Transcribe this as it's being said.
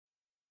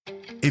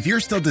If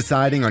you're still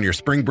deciding on your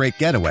spring break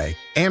getaway,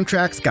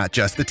 Amtrak's got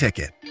just the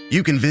ticket.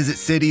 You can visit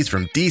cities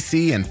from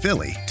D.C. and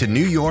Philly to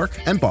New York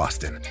and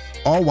Boston,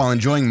 all while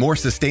enjoying more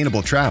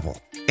sustainable travel.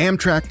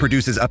 Amtrak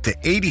produces up to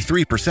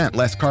 83%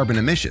 less carbon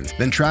emissions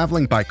than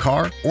traveling by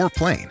car or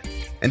plane.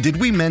 And did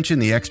we mention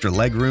the extra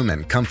legroom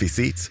and comfy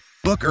seats?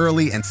 Book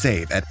early and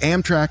save at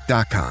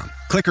Amtrak.com.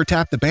 Click or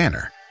tap the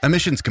banner.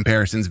 Emissions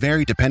comparisons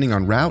vary depending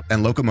on route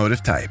and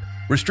locomotive type.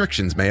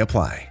 Restrictions may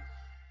apply.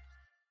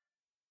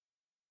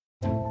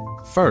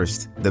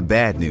 First, the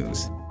bad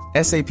news.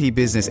 SAP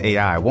Business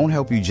AI won't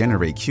help you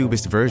generate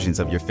cubist versions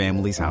of your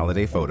family's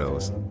holiday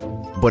photos.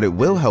 But it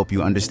will help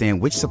you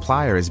understand which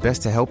supplier is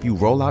best to help you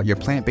roll out your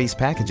plant-based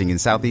packaging in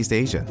Southeast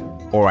Asia,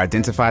 or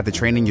identify the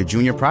training your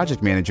junior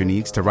project manager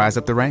needs to rise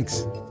up the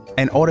ranks,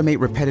 and automate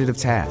repetitive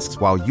tasks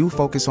while you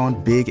focus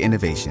on big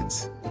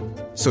innovations,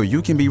 so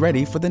you can be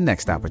ready for the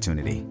next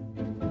opportunity.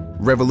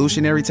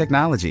 Revolutionary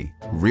technology,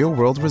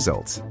 real-world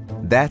results.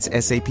 That's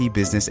SAP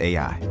Business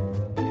AI.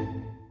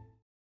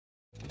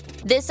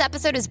 This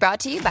episode is brought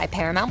to you by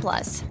Paramount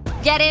Plus.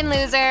 Get in,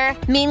 loser!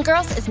 Mean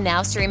Girls is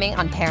now streaming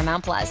on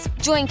Paramount Plus.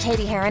 Join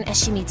Katie Heron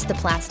as she meets the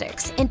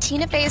plastics in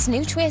Tina Fey's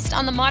new twist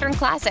on the modern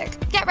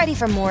classic. Get ready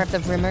for more of the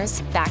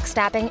rumors,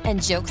 backstabbing,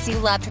 and jokes you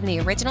loved from the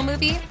original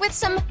movie with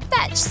some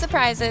fetch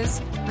surprises.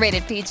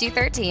 Rated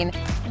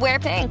PG-13. Wear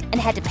pink and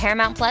head to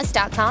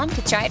ParamountPlus.com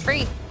to try it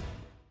free.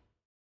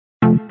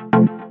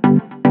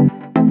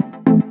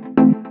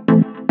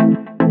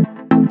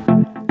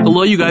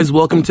 Hello, you guys.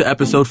 Welcome to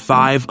episode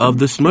 5 of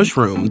The Smush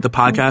Room, the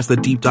podcast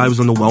that deep dives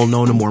on the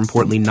well-known and, more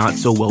importantly, not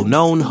so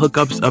well-known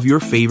hookups of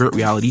your favorite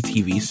reality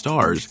TV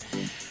stars.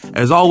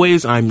 As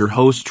always, I'm your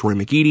host, Troy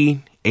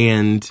McEady,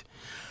 and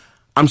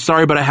I'm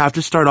sorry, but I have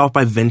to start off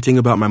by venting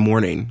about my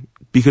morning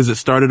because it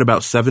started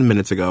about 7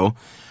 minutes ago.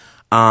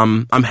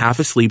 I'm half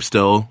asleep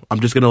still.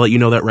 I'm just going to let you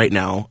know that right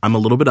now. I'm a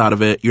little bit out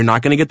of it. You're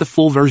not going to get the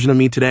full version of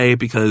me today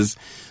because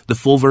the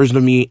full version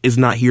of me is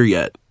not here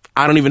yet.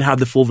 I don't even have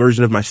the full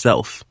version of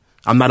myself.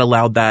 I'm not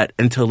allowed that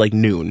until like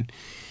noon.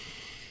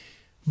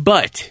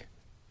 But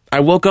I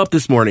woke up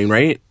this morning,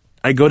 right?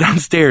 I go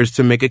downstairs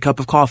to make a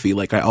cup of coffee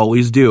like I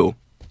always do.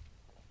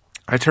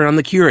 I turn on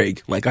the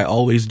Keurig like I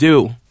always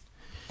do.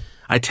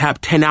 I tap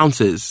 10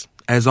 ounces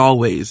as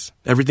always.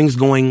 Everything's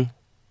going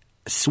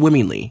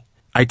swimmingly.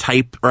 I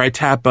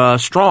tap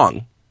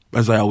strong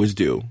as I always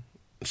do.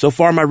 So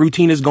far, my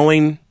routine is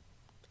going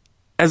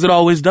as it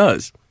always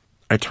does.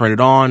 I turn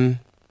it on.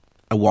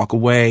 I walk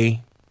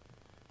away.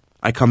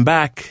 I come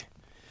back.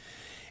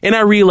 And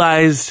I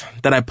realize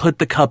that I put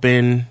the cup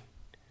in,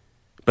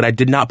 but I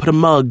did not put a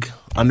mug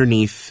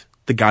underneath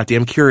the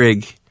goddamn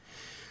Keurig.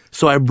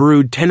 So I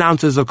brewed 10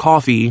 ounces of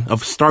coffee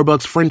of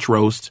Starbucks French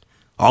roast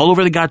all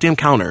over the goddamn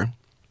counter.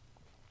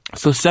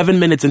 So 7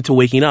 minutes into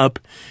waking up,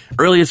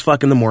 early as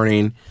fuck in the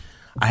morning,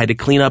 I had to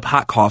clean up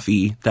hot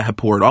coffee that had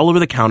poured all over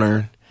the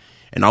counter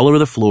and all over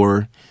the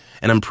floor.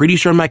 And I'm pretty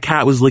sure my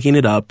cat was licking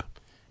it up.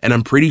 And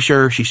I'm pretty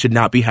sure she should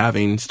not be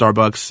having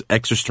Starbucks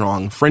extra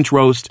strong French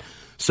roast.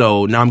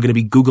 So now I'm going to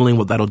be Googling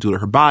what that'll do to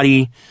her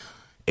body.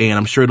 And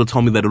I'm sure it'll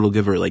tell me that it'll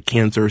give her like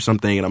cancer or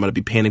something. And I'm going to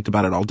be panicked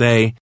about it all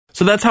day.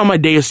 So that's how my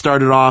day has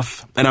started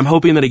off. And I'm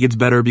hoping that it gets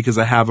better because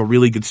I have a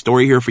really good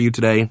story here for you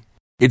today.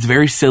 It's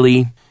very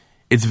silly.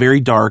 It's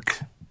very dark.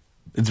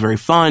 It's very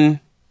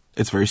fun.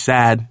 It's very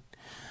sad.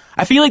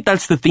 I feel like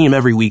that's the theme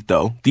every week,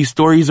 though. These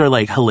stories are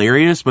like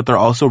hilarious, but they're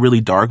also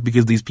really dark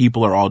because these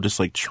people are all just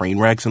like train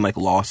wrecks and like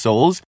lost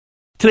souls.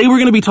 Today we're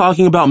going to be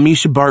talking about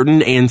Mischa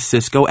Barton and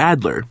Cisco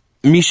Adler.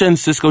 Mischa and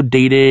Cisco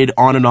dated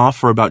on and off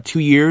for about 2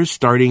 years,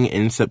 starting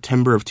in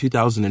September of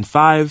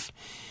 2005.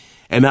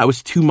 And that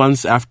was 2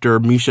 months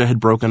after Mischa had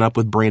broken up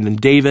with Brandon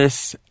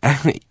Davis.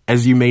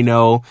 As you may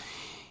know,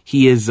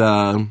 he is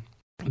the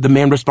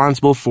man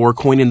responsible for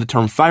coining the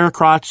term fire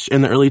crotch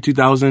in the early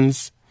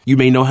 2000s. You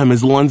may know him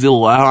as Lindsay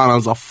Lohan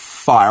as a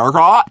fire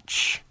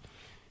crotch.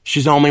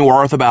 She's only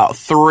worth about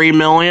 $3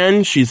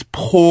 million. She's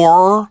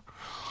poor.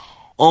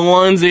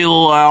 Lindsay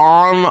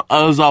Lohan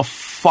as a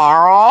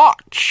fire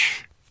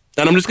crotch.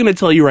 And I'm just going to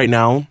tell you right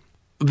now,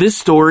 this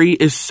story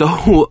is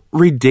so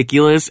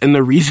ridiculous. And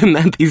the reason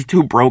that these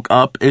two broke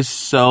up is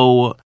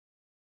so...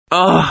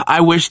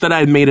 I wish that I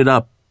had made it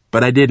up,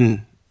 but I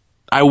didn't.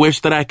 I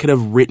wish that I could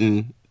have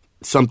written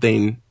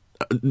something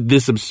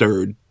this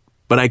absurd,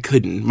 but I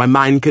couldn't. My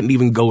mind couldn't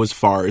even go as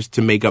far as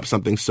to make up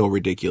something so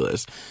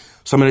ridiculous.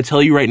 So I'm going to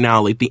tell you right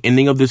now, like, the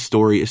ending of this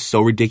story is so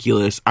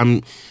ridiculous.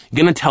 I'm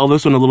going to tell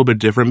this one a little bit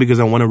different because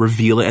I want to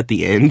reveal it at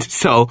the end.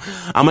 So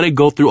I'm going to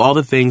go through all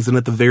the things, and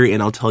at the very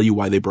end, I'll tell you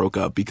why they broke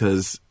up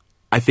because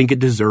I think it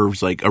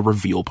deserves, like, a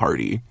reveal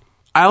party.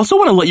 I also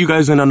want to let you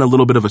guys in on a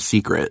little bit of a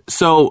secret.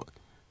 So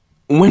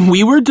when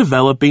we were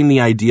developing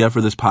the idea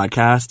for this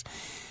podcast,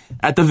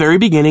 at the very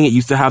beginning, it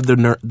used to have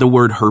the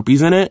word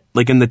herpes in it,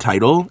 like in the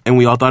title, and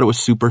we all thought it was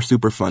super,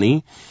 super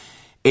funny.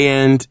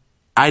 And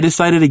I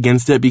decided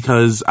against it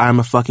because I'm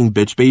a fucking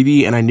bitch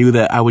baby, and I knew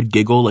that I would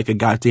giggle like a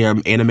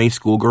goddamn anime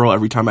schoolgirl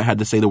every time I had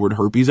to say the word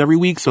herpes every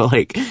week. So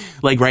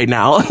like right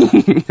now.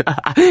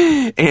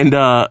 And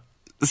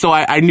So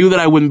I knew that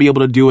I wouldn't be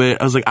able to do it.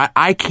 I was like,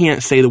 I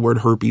can't say the word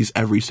herpes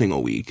every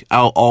single week.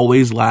 I'll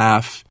always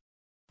laugh.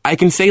 I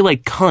can say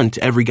like cunt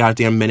every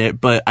goddamn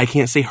minute, but I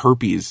can't say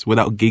herpes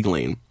without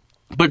giggling.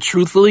 But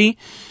truthfully,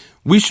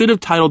 we should have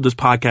titled this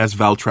podcast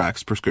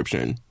Valtrex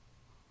Prescription.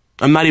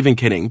 I'm not even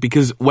kidding,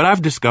 because what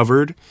I've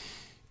discovered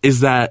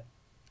is that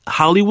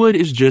Hollywood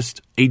is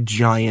just a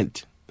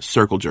giant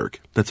circle jerk.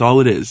 That's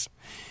all it is.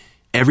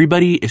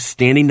 Everybody is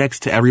standing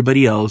next to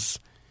everybody else,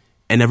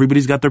 and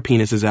everybody's got their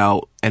penises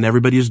out, and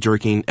everybody is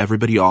jerking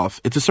everybody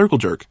off. It's a circle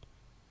jerk.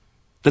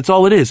 That's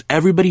all it is.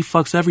 Everybody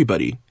fucks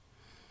everybody.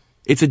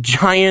 It's a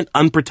giant,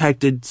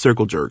 unprotected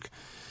circle jerk.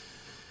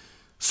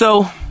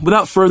 So,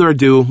 without further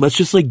ado, let's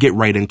just get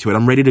right into it.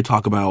 I'm ready to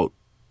talk about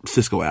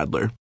Cisco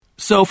Adler.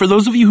 So, for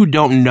those of you who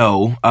don't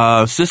know,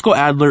 Cisco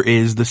Adler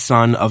is the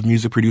son of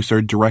music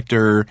producer,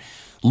 director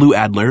Lou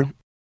Adler.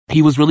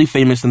 He was really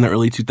famous in the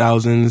early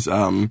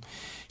 2000s.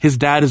 His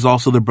dad is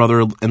also the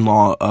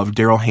brother-in-law of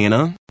Daryl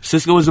Hannah.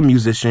 Cisco is a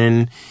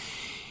musician.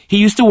 He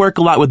used to work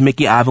a lot with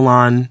Mickey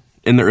Avalon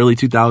in the early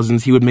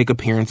 2000s. He would make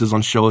appearances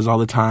on shows all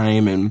the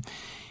time, and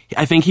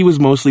I think he was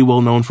mostly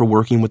well known for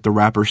working with the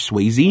rapper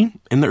Swayze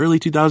in the early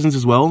 2000s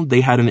as well.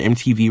 They had an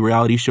MTV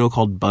reality show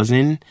called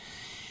Buzzin',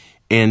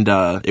 and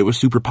it was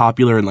super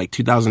popular in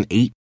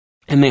 2008.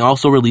 And they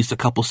also released a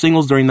couple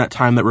singles during that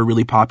time that were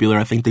really popular.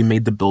 I think they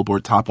made the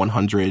Billboard Top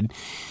 100.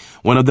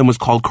 One of them was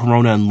called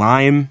Corona and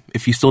Lime.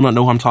 If you still don't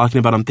know who I'm talking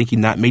about, I'm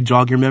thinking that may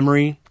jog your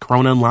memory.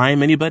 Corona and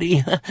Lime,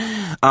 anybody?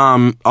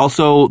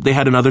 Also, they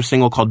had another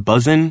single called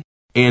Buzzin',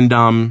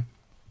 and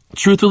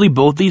truthfully,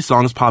 both these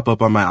songs pop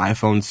up on my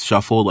iPhone's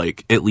shuffle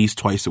at least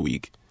twice a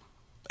week.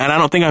 And I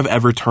don't think I've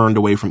ever turned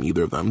away from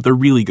either of them. They're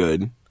really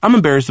good. I'm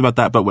embarrassed about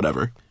that, but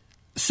whatever.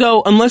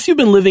 So, unless you've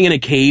been living in a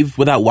cave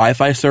without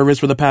Wi-Fi service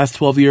for the past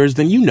 12 years,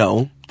 then you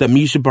know that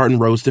Mischa Barton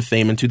rose to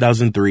fame in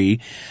 2003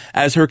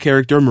 as her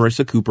character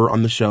Marissa Cooper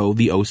on the show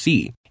The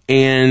O.C.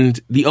 And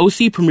The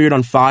O.C. premiered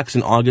on Fox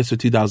in August of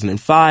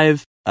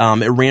 2005.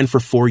 It ran for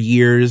 4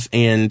 years,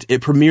 and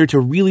it premiered to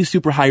really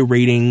super high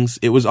ratings.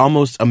 It was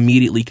almost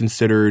immediately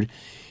considered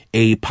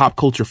a pop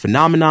culture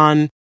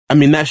phenomenon. I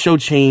mean, that show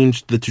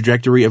changed the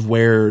trajectory of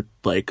where,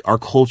 our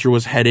culture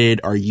was headed,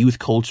 our youth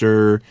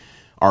culture,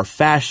 our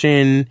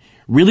fashion,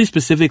 really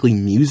specifically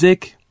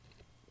music.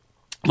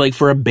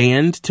 For a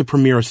band to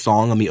premiere a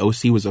song on the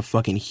OC was a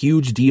fucking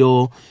huge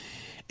deal.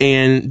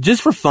 And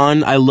just for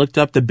fun, I looked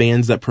up the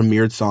bands that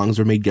premiered songs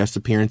or made guest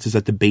appearances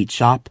at the Bait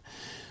Shop,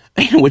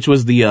 which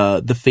was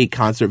the fake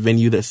concert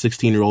venue that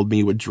 16-year-old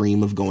me would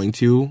dream of going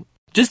to.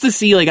 Just to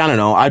see, I don't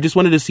know, I just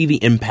wanted to see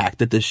the impact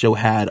that this show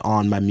had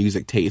on my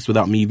music taste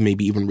without me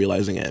maybe even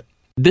realizing it.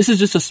 This is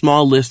just a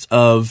small list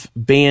of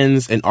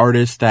bands and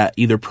artists that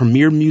either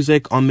premiered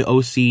music on the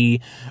OC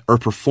or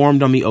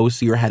performed on the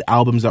OC or had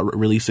albums that were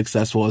really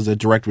successful as a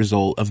direct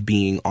result of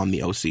being on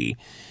the OC.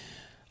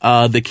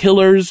 The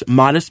Killers,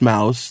 Modest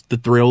Mouse, The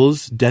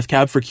Thrills, Death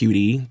Cab for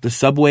Cutie, The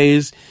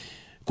Subways,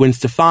 Gwen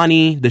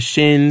Stefani, The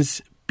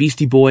Shins,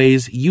 Beastie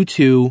Boys,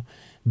 U2,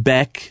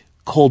 Beck,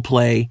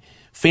 Coldplay,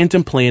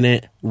 Phantom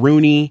Planet,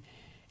 Rooney,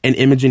 and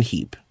Imogen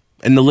Heap.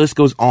 And the list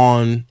goes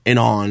on and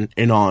on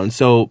and on.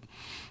 So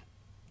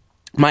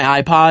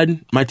my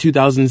iPod, my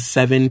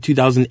 2007,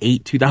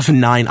 2008,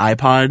 2009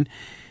 iPod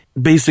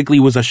basically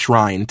was a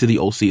shrine to the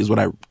OC is what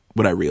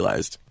I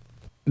realized.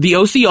 The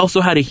OC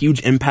also had a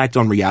huge impact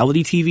on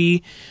reality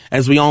TV.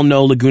 As we all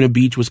know, Laguna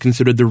Beach was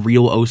considered the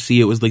real OC.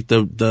 It was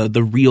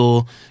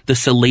the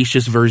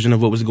salacious version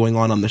of what was going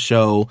on the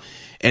show.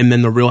 And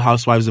then the Real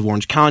Housewives of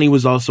Orange County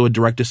was also a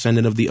direct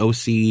descendant of the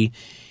OC.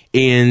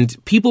 And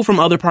people from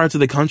other parts of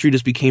the country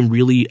just became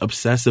really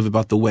obsessive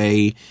about the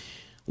way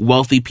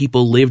wealthy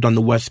people lived on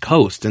the West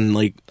Coast.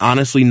 And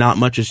honestly, not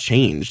much has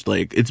changed.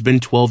 It's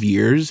been 12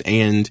 years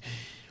and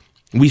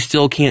we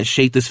still can't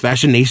shake this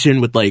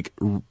fascination with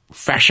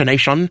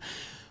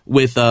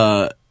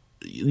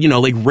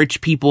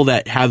rich people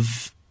that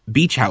have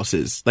beach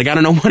houses. I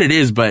don't know what it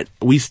is, but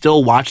we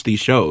still watch these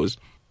shows.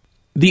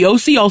 The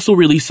OC also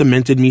really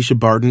cemented Mischa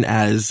Barton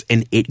as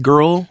an it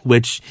girl,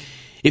 which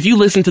if you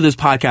listen to this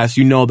podcast,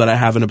 you know that I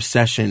have an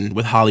obsession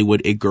with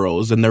Hollywood it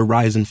girls and their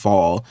rise and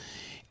fall.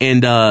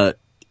 And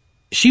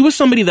she was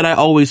somebody that I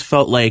always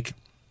felt like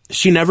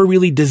she never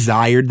really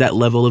desired that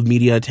level of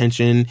media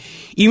attention,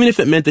 even if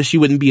it meant that she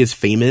wouldn't be as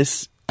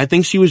famous. I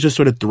think she was just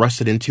sort of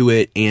thrusted into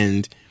it,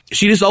 and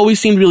she just always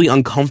seemed really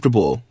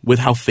uncomfortable with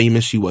how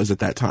famous she was at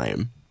that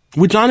time,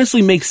 which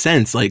honestly makes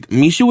sense.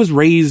 Mischa was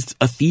raised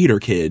a theater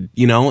kid,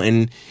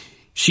 and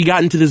she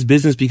got into this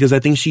business because I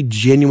think she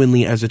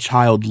genuinely, as a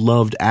child,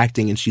 loved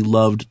acting, and she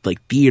loved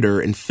theater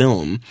and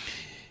film.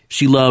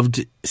 She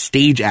loved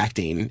stage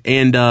acting,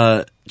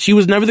 and she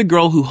was never the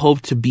girl who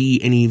hoped to be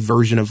any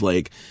version of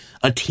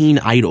a teen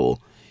idol.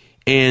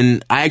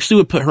 And I actually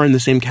would put her in the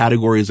same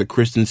category as a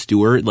Kristen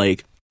Stewart.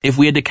 If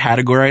we had to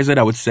categorize it,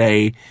 I would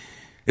say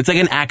it's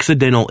an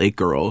accidental it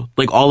girl.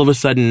 All of a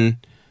sudden,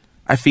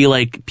 I feel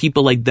like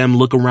people like them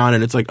look around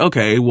and it's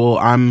okay, well,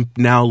 I'm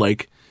now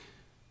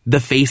the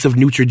face of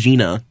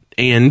Neutrogena.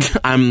 and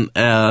I'm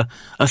a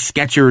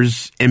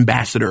Skechers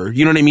ambassador.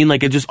 You know what I mean?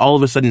 Like, it just all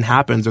of a sudden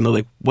happens, and they're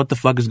like, what the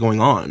fuck is going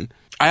on?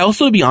 I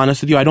also, to be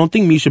honest with you, I don't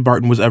think Mischa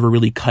Barton was ever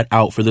really cut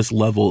out for this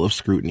level of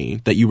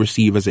scrutiny that you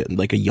receive as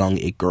like a young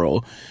it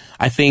girl.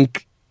 I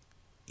think,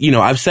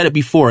 I've said it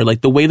before, like,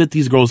 the way that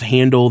these girls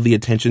handle the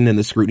attention and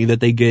the scrutiny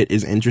that they get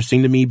is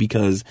interesting to me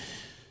because,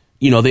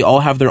 they all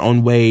have their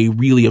own way,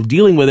 really, of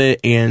dealing with it,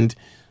 and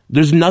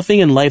there's nothing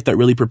in life that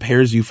really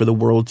prepares you for the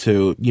world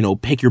to,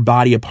 pick your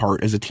body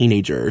apart as a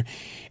teenager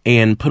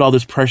and put all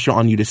this pressure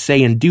on you to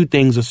say and do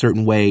things a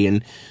certain way,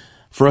 and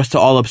for us to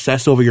all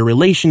obsess over your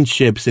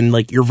relationships and,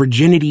 like, your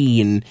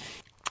virginity and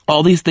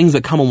all these things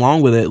that come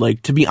along with it.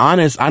 Like, to be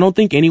honest, I don't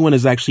think anyone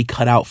is actually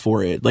cut out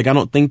for it. Like, I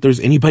don't think there's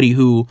anybody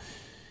who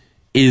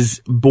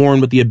is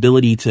born with the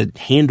ability to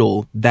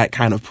handle that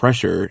kind of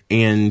pressure.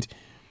 And,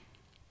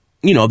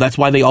 that's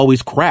why they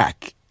always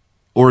crack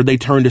or they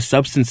turn to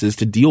substances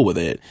to deal with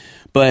it.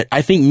 But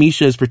I think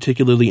Mischa is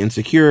particularly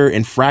insecure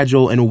and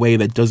fragile in a way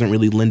that doesn't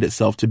really lend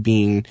itself to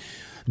being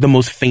the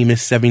most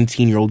famous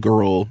 17-year-old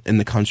girl in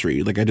the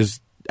country. Like, I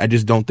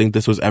just don't think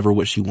this was ever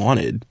what she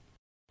wanted.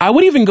 I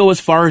would even go as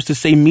far as to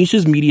say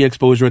Mischa's media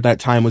exposure at that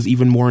time was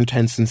even more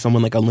intense than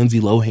someone like a Lindsay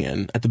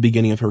Lohan at the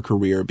beginning of her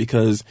career,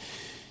 because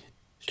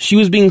she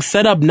was being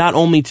set up not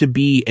only to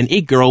be an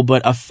it girl,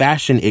 but a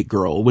fashion it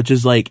girl, which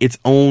is like it's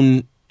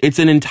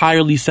an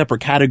entirely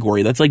separate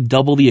category. That's like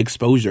double the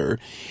exposure.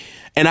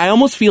 And I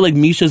almost feel like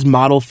Mischa's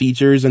model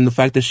features and the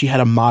fact that she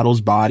had a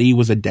model's body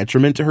was a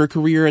detriment to her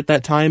career at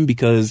that time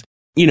because,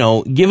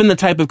 given the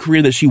type of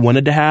career that she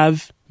wanted to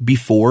have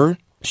before,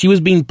 she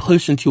was being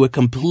pushed into a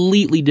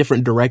completely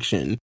different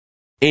direction.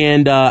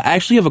 And I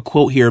actually have a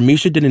quote here.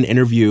 Mischa did an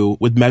interview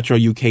with Metro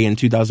UK in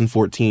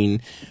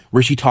 2014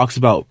 where she talks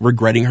about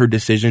regretting her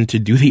decision to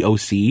do the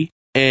OC.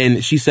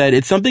 And she said,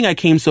 "It's something I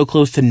came so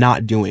close to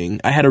not doing.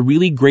 I had a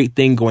really great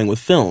thing going with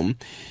film.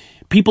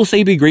 People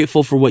say be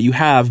grateful for what you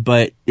have,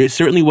 but it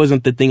certainly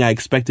wasn't the thing I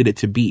expected it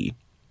to be."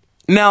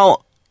 Now,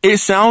 it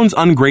sounds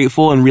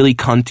ungrateful and really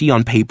cunty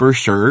on paper,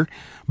 sure,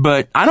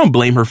 but I don't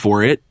blame her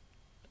for it.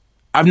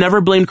 I've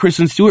never blamed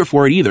Kristen Stewart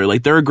for it either.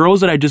 Like, there are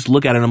girls that I just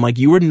look at and I'm like,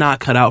 you were not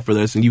cut out for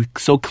this and you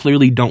so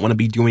clearly don't want to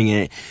be doing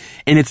it.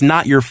 And it's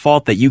not your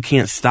fault that you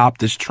can't stop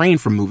this train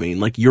from moving.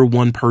 Like, you're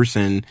one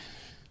person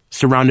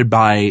surrounded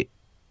by,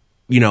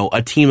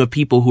 a team of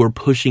people who are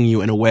pushing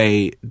you in a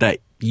way that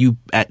you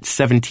at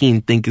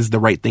 17 think is the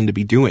right thing to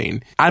be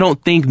doing. I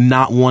don't think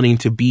not wanting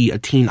to be a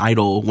teen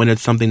idol when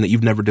it's something that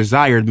you've never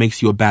desired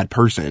makes you a bad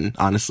person,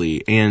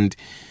 honestly. And,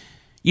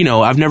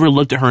 I've never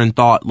looked at her and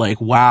thought like,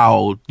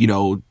 wow,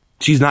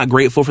 she's not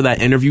grateful for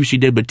that interview she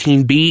did with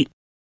Teen Beat.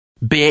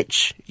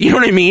 Bitch. You know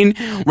what I mean?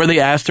 Where they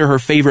asked her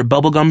favorite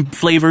bubblegum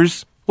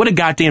flavors. What a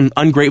goddamn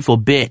ungrateful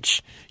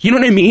bitch. You know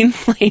what I mean?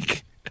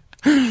 Like,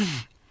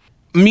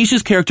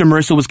 Mischa's character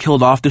Marissa was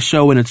killed off the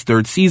show in its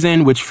third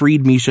season, which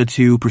freed Mischa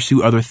to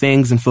pursue other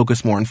things and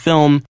focus more on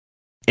film.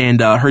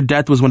 And her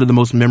death was one of the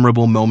most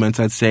memorable moments,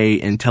 I'd say,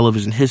 in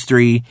television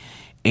history.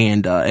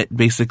 And it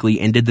basically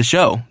ended the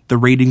show. The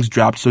ratings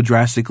dropped so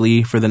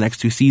drastically for the next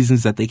 2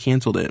 seasons that they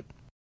canceled it.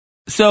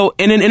 So,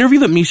 in an interview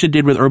that Mischa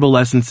did with Herbal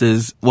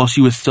Essences while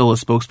she was still a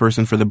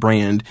spokesperson for the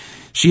brand,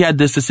 she had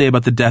this to say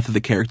about the death of the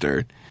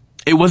character.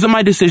 "It wasn't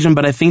my decision,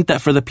 but I think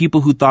that for the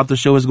people who thought the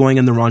show was going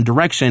in the wrong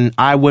direction,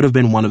 I would have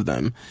been one of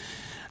them.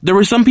 There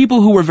were some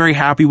people who were very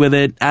happy with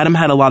it. Adam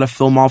had a lot of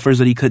film offers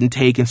that he couldn't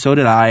take, and so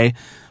did I.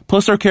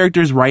 Plus, our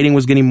character's writing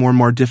was getting more and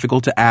more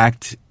difficult to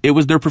act. It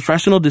was their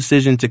professional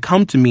decision to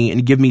come to me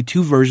and give me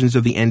 2 versions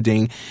of the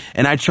ending,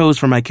 and I chose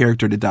for my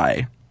character to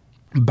die."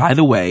 By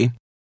the way,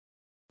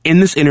 in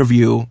this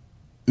interview,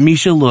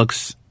 Mischa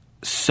looks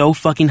so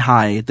fucking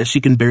high that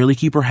she can barely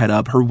keep her head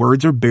up. Her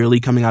words are barely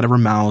coming out of her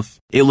mouth.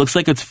 It looks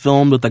like it's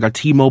filmed with like a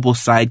T-Mobile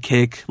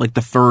sidekick, like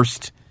the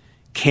first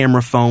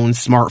camera phone,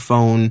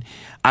 smartphone.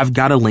 I've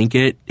got to link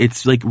it.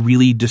 It's like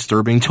really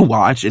disturbing to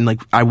watch, and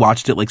like I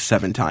watched it like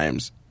 7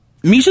 times.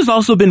 Mischa's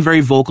also been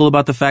very vocal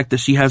about the fact that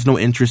she has no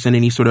interest in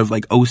any sort of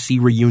like OC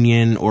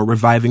reunion or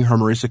reviving her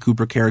Marissa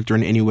Cooper character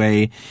in any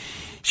way.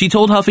 She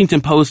told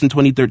Huffington Post in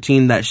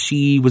 2013 that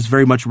she was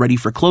very much ready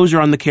for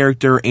closure on the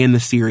character and the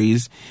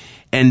series.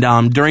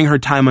 And during her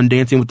time on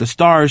Dancing with the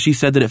Stars, she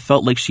said that it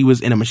felt like she was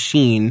in a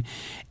machine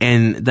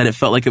and that it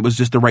felt like it was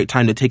just the right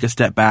time to take a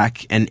step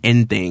back and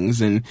end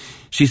things. And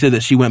she said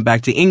that she went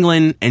back to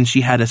England and she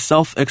had a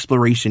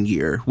self-exploration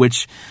year,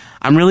 which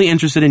I'm really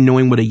interested in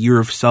knowing what a year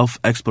of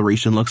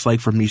self-exploration looks like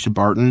for Mischa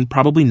Barton.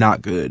 Probably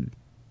not good.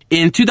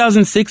 In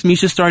 2006,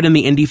 Mischa starred in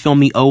the indie film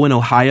The O in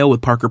Ohio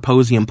with Parker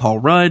Posey and Paul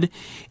Rudd.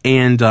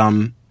 And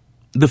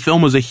the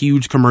film was a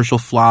huge commercial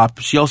flop.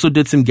 She also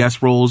did some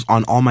guest roles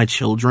on All My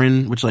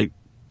Children, which like,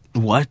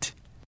 what?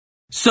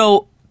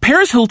 So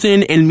Paris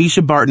Hilton and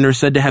Mischa Barton are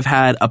said to have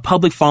had a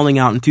public falling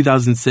out in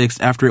 2006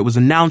 after it was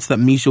announced that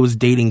Mischa was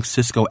dating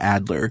Cisco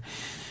Adler.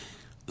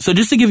 So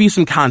just to give you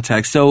some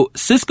context, so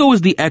Cisco is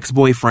the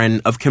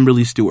ex-boyfriend of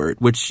Kimberly Stewart,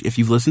 which if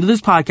you've listened to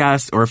this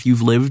podcast or if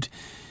you've lived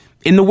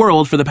in the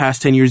world for the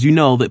past 10 years, you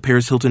know that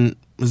Paris Hilton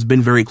has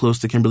been very close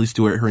to Kimberly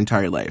Stewart her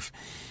entire life.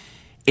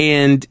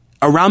 And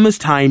Around this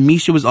time,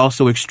 Mischa was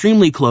also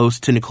extremely close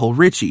to Nicole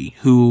Richie,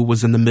 who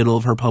was in the middle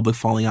of her public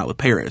falling out with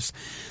Paris.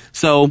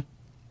 So,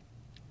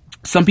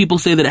 some people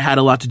say that it had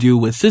a lot to do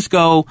with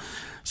Cisco.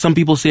 Some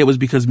people say it was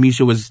because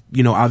Mischa was,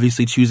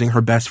 obviously choosing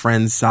her best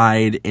friend's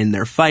side in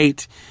their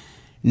fight.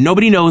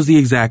 Nobody knows the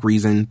exact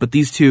reason, but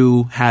these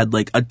two had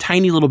like a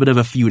tiny little bit of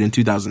a feud in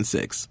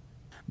 2006.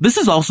 This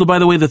is also, by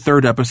the way, the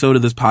third episode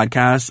of this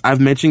podcast. I've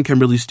mentioned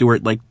Kimberly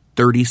Stewart like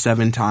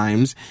 37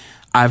 times.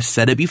 I've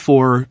said it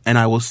before, and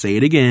I will say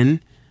it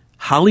again.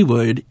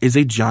 Hollywood is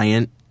a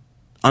giant,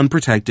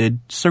 unprotected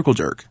circle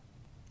jerk.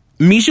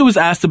 Mischa was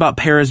asked about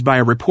Paris by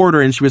a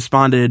reporter, and she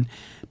responded,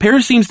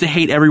 "Paris seems to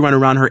hate everyone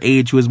around her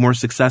age who is more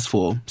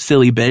successful.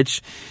 Silly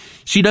bitch.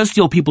 She does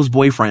steal people's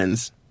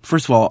boyfriends."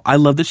 First of all, I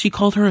love that she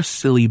called her a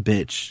silly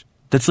bitch.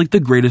 That's like the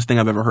greatest thing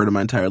I've ever heard in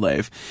my entire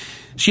life.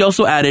 She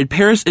also added,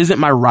 "Paris isn't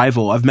my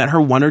rival. I've met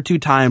her 1 or 2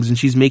 times, and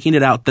she's making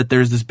it out that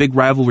there's this big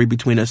rivalry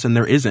between us, and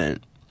there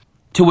isn't."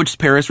 To which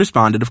Paris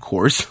responded, of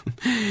course,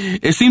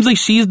 "It seems like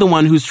she's the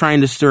one who's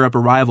trying to stir up a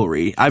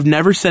rivalry. I've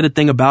never said a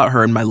thing about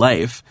her in my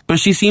life, but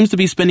she seems to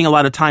be spending a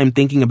lot of time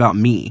thinking about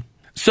me."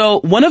 So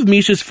one of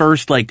Mischa's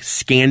first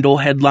scandal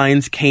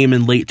headlines came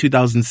in late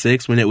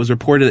 2006 when it was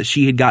reported that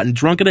she had gotten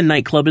drunk at a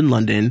nightclub in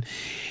London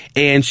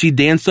and she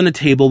danced on a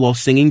table while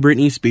singing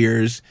Britney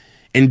Spears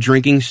and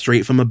drinking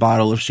straight from a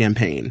bottle of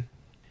champagne.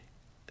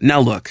 Now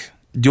look,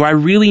 do I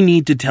really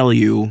need to tell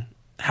you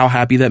how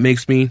happy that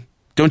makes me?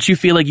 Don't you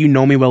feel like you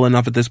know me well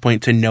enough at this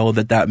point to know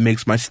that that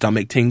makes my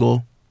stomach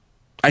tingle?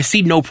 I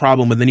see no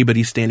problem with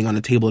anybody standing on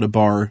a table at a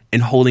bar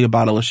and holding a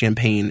bottle of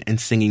champagne and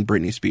singing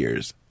Britney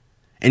Spears.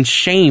 And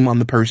shame on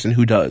the person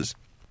who does.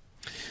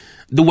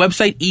 The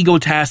website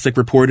Egotastic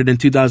reported in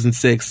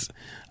 2006,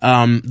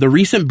 the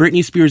recent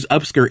Britney Spears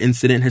upskirt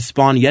incident has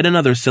spawned yet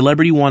another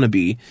celebrity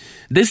wannabe.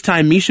 This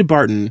time, Mischa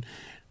Barton.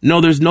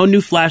 No, there's no new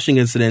flashing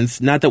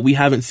incidents. Not that we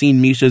haven't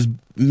seen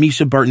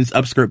Mischa Barton's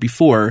upskirt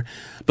before,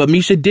 but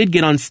Mischa did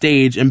get on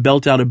stage and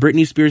belt out a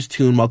Britney Spears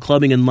tune while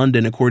clubbing in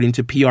London, according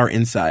to PR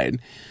Inside.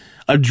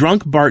 A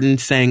drunk Barton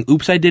sang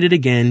 "Oops, I Did It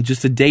Again"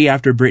 just a day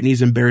after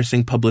Britney's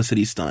embarrassing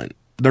publicity stunt.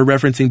 They're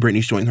referencing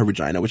Britney showing her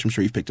vagina, which I'm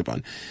sure you've picked up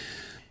on.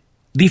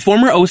 The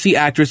former OC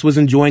actress was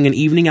enjoying an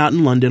evening out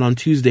in London on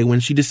Tuesday when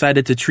she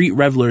decided to treat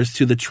revelers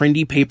to the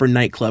trendy paper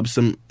nightclub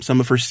some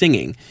of her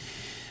singing.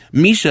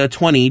 Mischa,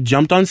 20,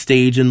 jumped on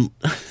stage and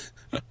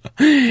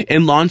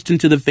and launched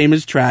into the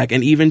famous track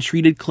and even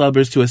treated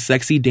clubbers to a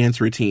sexy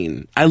dance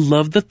routine. I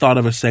love the thought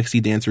of a sexy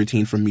dance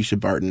routine from Mischa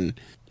Barton.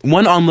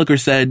 One onlooker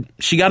said,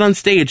 "She got on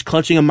stage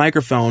clutching a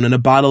microphone and a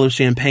bottle of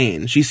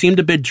champagne. She seemed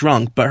a bit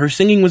drunk, but her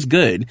singing was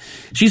good.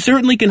 She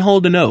certainly can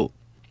hold a note."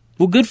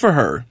 Well, good for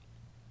her.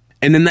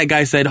 And then that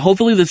guy said,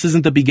 "Hopefully this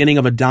isn't the beginning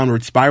of a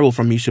downward spiral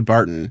from Mischa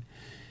Barton."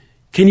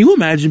 Can you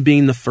imagine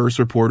being the first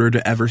reporter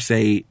to ever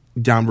say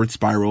downward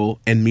spiral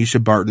and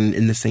Mischa Barton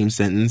in the same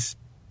sentence?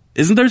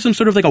 Isn't there some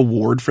sort of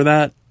award for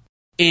that?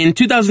 In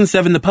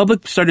 2007, the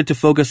public started to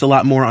focus a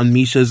lot more on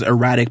Mischa's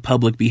erratic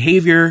public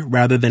behavior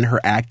rather than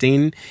her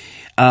acting.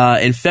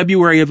 In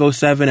February of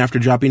 2007, after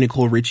dropping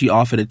Nicole Richie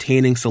off at a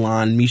tanning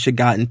salon, Mischa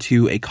got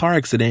into a car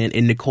accident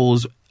in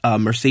Nicole's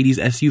Mercedes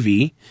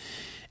SUV.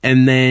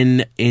 And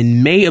then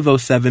in May of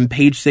 2007,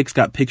 Page Six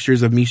got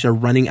pictures of Mischa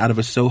running out of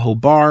a Soho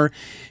bar,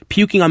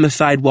 puking on the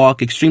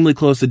sidewalk extremely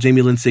close to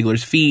Jamie Lynn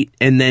Sigler's feet,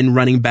 and then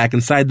running back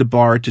inside the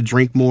bar to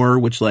drink more,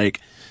 which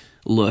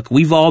look,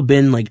 we've all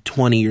been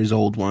 20 years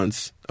old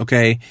once,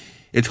 okay?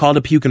 It's called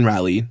a puke and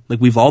rally.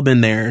 We've all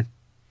been there.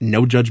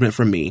 No judgment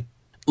from me.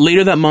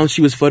 Later that month,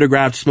 she was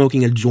photographed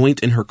smoking a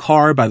joint in her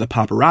car by the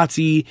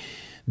paparazzi.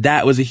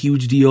 That was a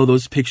huge deal.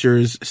 Those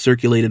pictures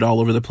circulated all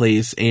over the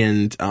place.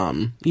 And,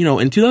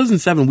 in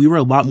 2007, we were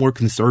a lot more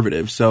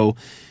conservative. So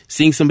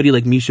seeing somebody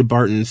like Mischa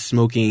Barton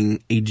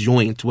smoking a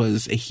joint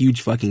was a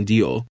huge fucking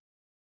deal.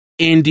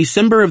 In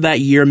December of that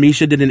year,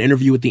 Mischa did an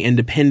interview with The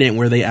Independent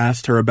where they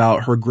asked her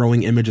about her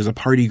growing image as a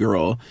party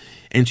girl.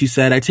 And she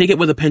said, "I take it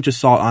with a pinch of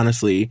salt,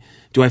 honestly.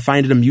 Do I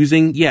find it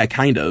amusing? Yeah,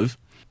 kind of."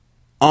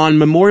 On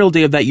Memorial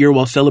Day of that year,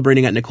 while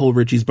celebrating at Nicole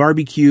Richie's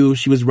barbecue,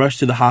 she was rushed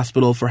to the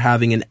hospital for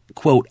having an,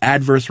 quote,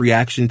 adverse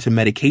reaction to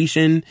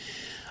medication.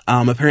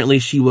 Apparently,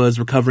 she was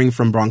recovering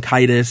from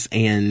bronchitis,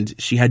 and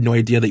she had no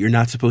idea that you're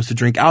not supposed to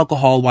drink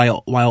alcohol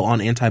while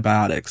on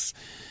antibiotics.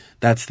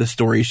 That's the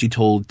story she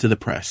told to the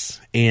press.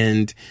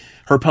 And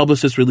her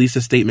publicist released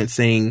a statement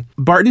saying,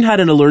 "Barton had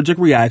an allergic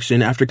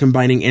reaction after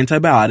combining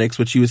antibiotics,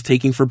 which she was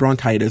taking for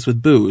bronchitis,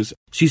 with booze.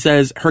 She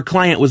says her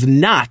client was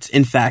not,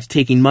 in fact,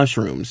 taking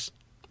mushrooms."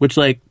 Which,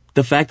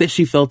 the fact that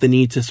she felt the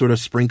need to sort of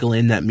sprinkle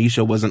in that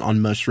Mischa wasn't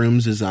on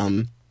mushrooms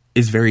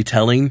is very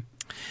telling.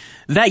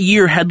 That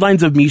year,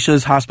 headlines of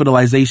Mischa's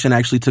hospitalization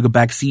actually took a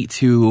backseat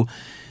to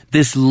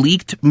this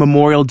leaked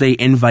Memorial Day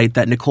invite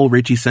that Nicole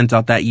Richie sent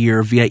out that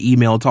year via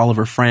email to all of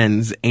her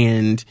friends.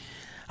 And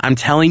I'm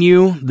telling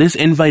you, this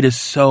invite is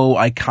so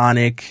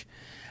iconic.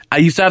 I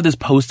used to have this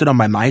posted on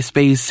my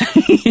MySpace.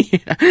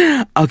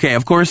 Okay,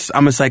 of course,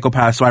 I'm a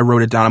psychopath, so I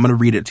wrote it down. I'm going to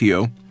read it to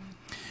you.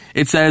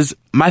 It says,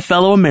 "My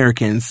fellow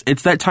Americans,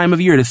 it's that time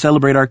of year to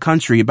celebrate our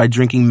country by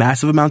drinking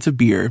massive amounts of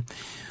beer.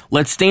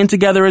 Let's stand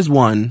together as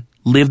one.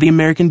 live the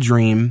American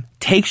dream,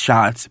 take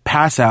shots,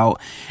 pass out,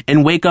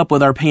 and wake up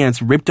with our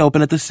pants ripped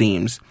open at the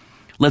seams.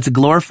 Let's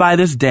glorify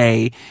this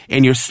day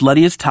in your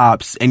sluttiest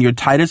tops and your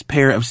tightest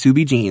pair of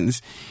Subi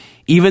jeans,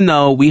 even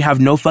though we have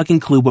no fucking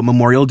clue what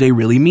Memorial Day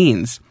really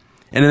means.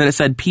 And then it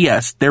said,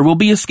 P.S. There will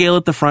be a scale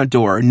at the front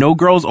door. No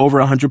girls over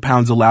 100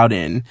 pounds allowed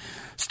in.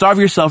 Starve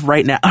yourself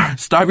right now.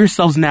 Starve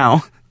yourselves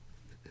now.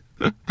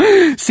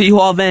 See you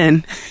all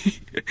then.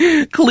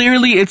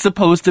 Clearly it's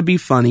supposed to be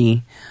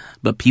funny,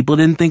 but people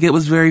didn't think it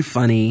was very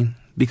funny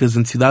because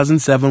in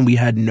 2007 we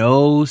had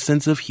no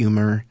sense of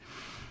humor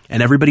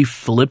and everybody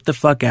flipped the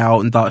fuck out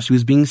and thought she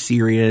was being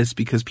serious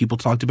because people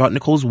talked about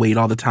Nicole's weight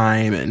all the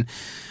time and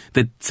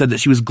that said that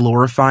she was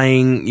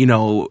glorifying,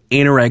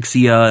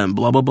 anorexia and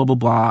blah, blah, blah, blah,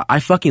 blah. I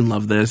fucking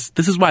love this.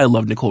 This is why I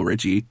love Nicole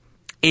Richie.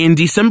 In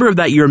December of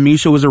that year,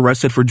 Mischa was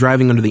arrested for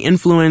driving under the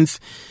influence,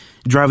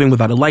 driving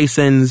without a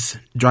license,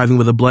 driving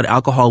with a blood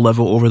alcohol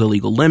level over the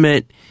legal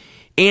limit,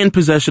 and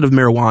possession of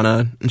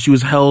marijuana. And she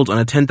was held on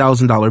a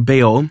 $10,000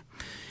 bail.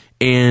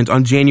 And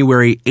on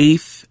January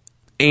 8th,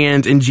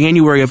 and in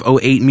January of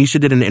 2008, Mischa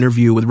did an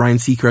interview with Ryan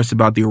Seacrest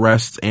about the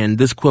arrests, and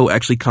this quote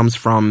actually comes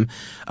from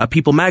a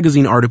People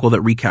magazine article that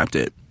recapped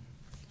it.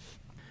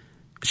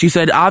 She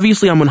said,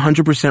 "Obviously, I'm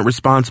 100%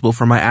 responsible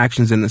for my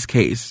actions in this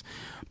case.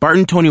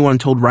 Barton 21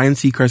 told Ryan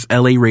Seacrest's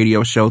LA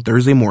radio show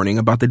Thursday morning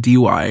about the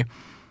DUI.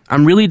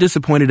 I'm really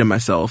disappointed in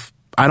myself.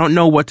 I don't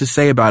know what to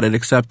say about it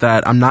except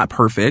that I'm not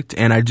perfect,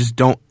 and I just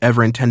don't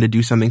ever intend to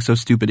do something so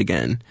stupid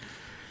again.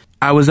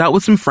 I was out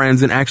with some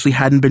friends and actually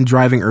hadn't been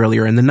driving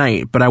earlier in the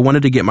night, but I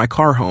wanted to get my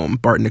car home,"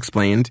 Barton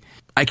explained.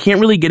 "I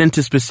can't really get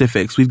into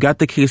specifics. We've got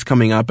the case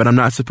coming up, and I'm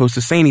not supposed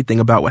to say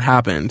anything about what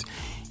happened."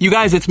 You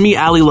guys, it's me,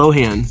 Ali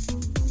Lohan.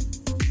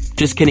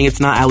 Just kidding, it's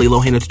not Ali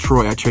Lohan, it's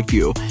Troy. I tricked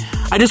you.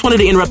 I just wanted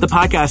to interrupt the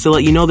podcast to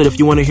let you know that if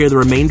you want to hear the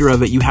remainder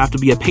of it, you have to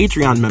be a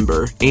Patreon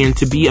member. And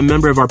to be a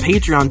member of our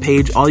Patreon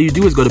page, all you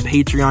do is go to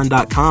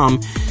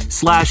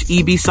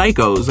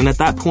patreon.com/ebpsychos. And at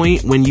that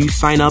point, when you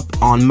sign up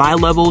on my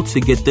level to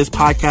get this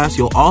podcast,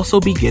 you'll also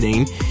be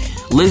getting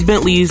Liz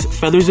Bentley's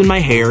Feathers in My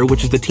Hair,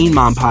 which is the Teen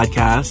Mom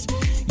podcast.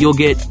 You'll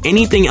get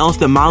anything else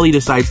that Molly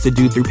decides to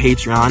do through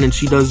Patreon, and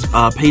she does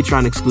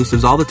Patreon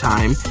exclusives all the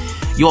time.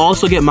 You'll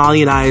also get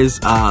Molly and I's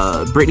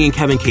Brittany and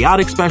Kevin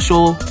Chaotic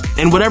special,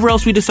 and whatever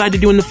else we decide to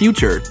do in the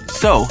future.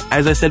 So,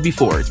 as I said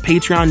before, it's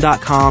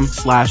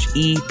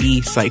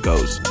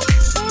patreon.com/ebpsychos.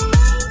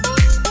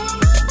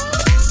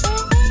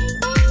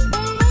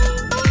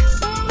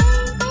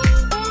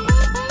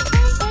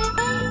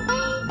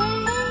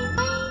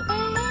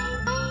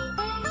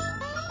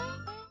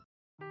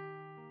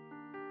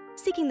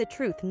 Seeking the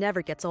truth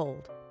never gets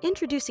old.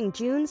 Introducing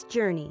June's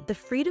Journey, the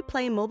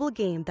free-to-play mobile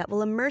game that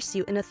will immerse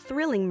you in a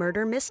thrilling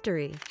murder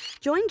mystery.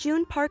 Join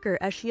June Parker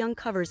as she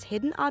uncovers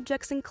hidden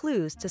objects and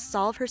clues to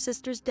solve her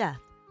sister's death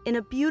in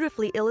a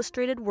beautifully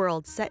illustrated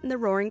world set in the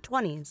Roaring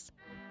 '20s.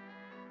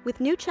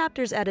 With new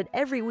chapters added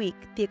every week,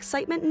 the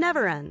excitement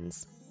never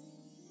ends.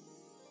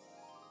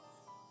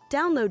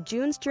 Download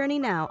June's Journey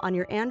now on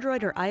your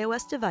Android or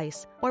iOS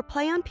device, or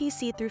play on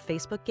PC through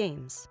Facebook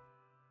Games.